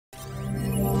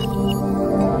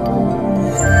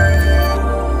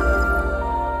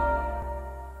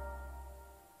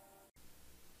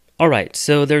All right,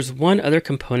 so there's one other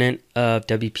component of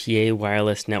WPA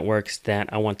wireless networks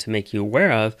that I want to make you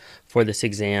aware of for this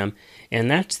exam,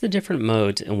 and that's the different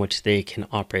modes in which they can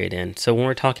operate in. So when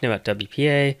we're talking about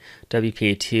WPA,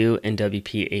 WPA2, and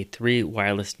WPA3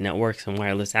 wireless networks and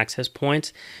wireless access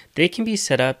points, they can be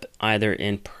set up either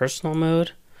in personal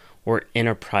mode or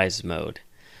enterprise mode.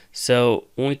 So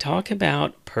when we talk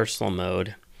about personal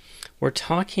mode, we're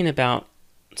talking about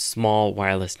small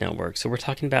wireless networks. So we're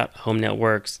talking about home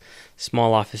networks,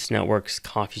 small office networks,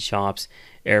 coffee shops,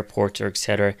 airports, or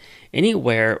etc.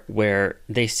 Anywhere where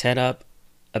they set up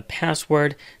a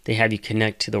password, they have you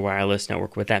connect to the wireless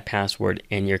network with that password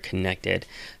and you're connected.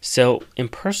 So in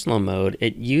personal mode,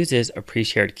 it uses a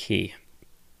pre-shared key.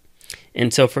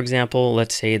 And so, for example,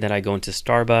 let's say that I go into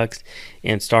Starbucks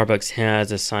and Starbucks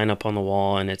has a sign up on the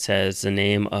wall and it says the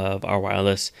name of our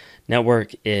wireless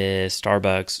network is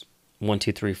Starbucks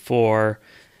 1234,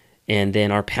 and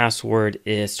then our password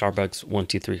is Starbucks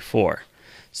 1234.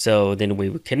 So then we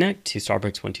would connect to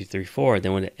Starbucks 1234.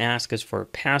 Then when it asks us for a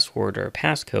password or a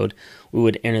passcode, we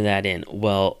would enter that in.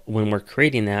 Well, when we're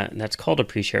creating that, that's called a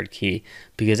pre-shared key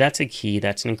because that's a key,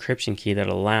 that's an encryption key that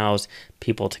allows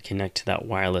people to connect to that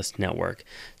wireless network.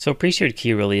 So a pre-shared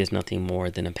key really is nothing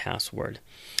more than a password.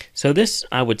 So this,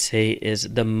 I would say, is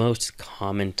the most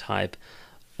common type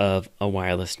of a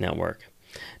wireless network.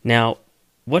 Now,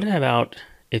 what about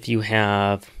if you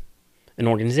have an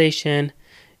organization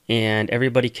and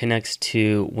everybody connects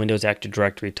to Windows Active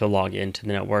Directory to log into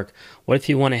the network? What if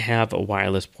you want to have a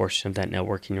wireless portion of that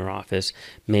network in your office,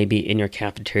 maybe in your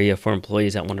cafeteria for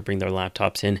employees that want to bring their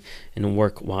laptops in and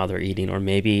work while they're eating, or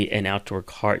maybe an outdoor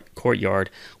courtyard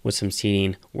with some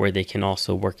seating where they can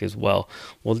also work as well?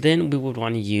 Well, then we would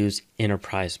want to use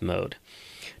enterprise mode.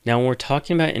 Now, when we're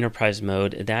talking about enterprise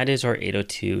mode, that is our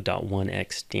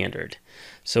 802.1x standard.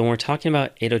 So when we're talking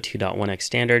about 802.1x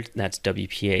standard, that's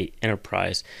WPA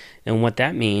enterprise. And what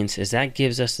that means is that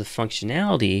gives us the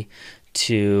functionality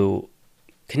to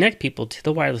connect people to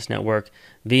the wireless network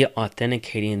via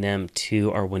authenticating them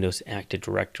to our Windows Active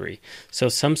Directory. So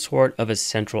some sort of a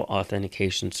central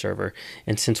authentication server.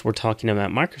 And since we're talking about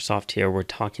Microsoft here, we're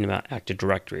talking about Active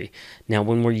Directory. Now,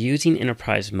 when we're using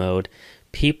enterprise mode,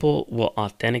 people will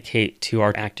authenticate to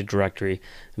our Active Directory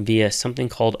via something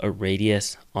called a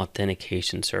Radius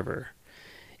authentication server.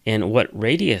 And what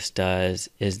Radius does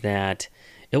is that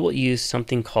it will use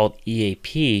something called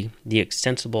EAP, the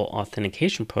Extensible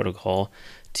Authentication Protocol,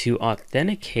 to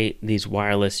authenticate these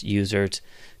wireless users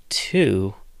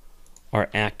to our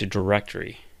Active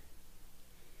Directory.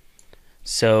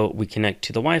 So we connect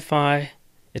to the Wi-Fi.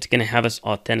 It's going to have us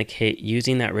authenticate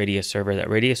using that Radius server. That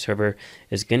Radius server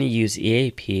is going to use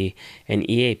EAP, and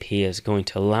EAP is going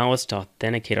to allow us to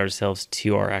authenticate ourselves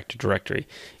to our Active Directory.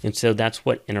 And so that's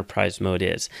what enterprise mode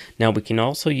is. Now, we can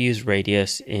also use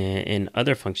Radius in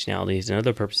other functionalities and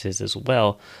other purposes as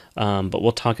well, but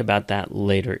we'll talk about that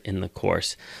later in the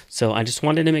course. So I just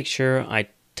wanted to make sure I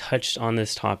touched on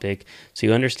this topic so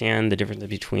you understand the difference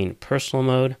between personal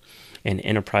mode and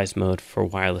enterprise mode for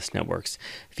wireless networks.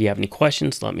 If you have any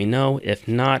questions, let me know. If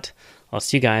not, I'll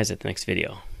see you guys at the next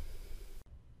video.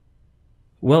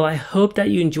 Well, I hope that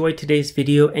you enjoyed today's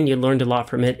video and you learned a lot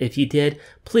from it. If you did,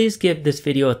 please give this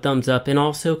video a thumbs up and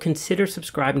also consider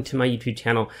subscribing to my YouTube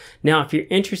channel. Now, if you're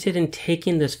interested in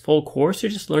taking this full course or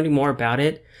just learning more about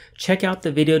it, check out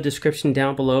the video description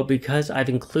down below because I've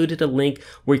included a link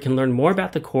where you can learn more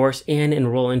about the course and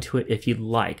enroll into it if you'd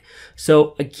like.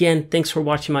 So again, thanks for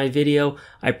watching my video.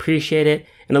 I appreciate it,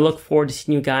 and I look forward to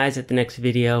seeing you guys at the next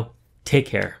video. Take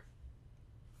care.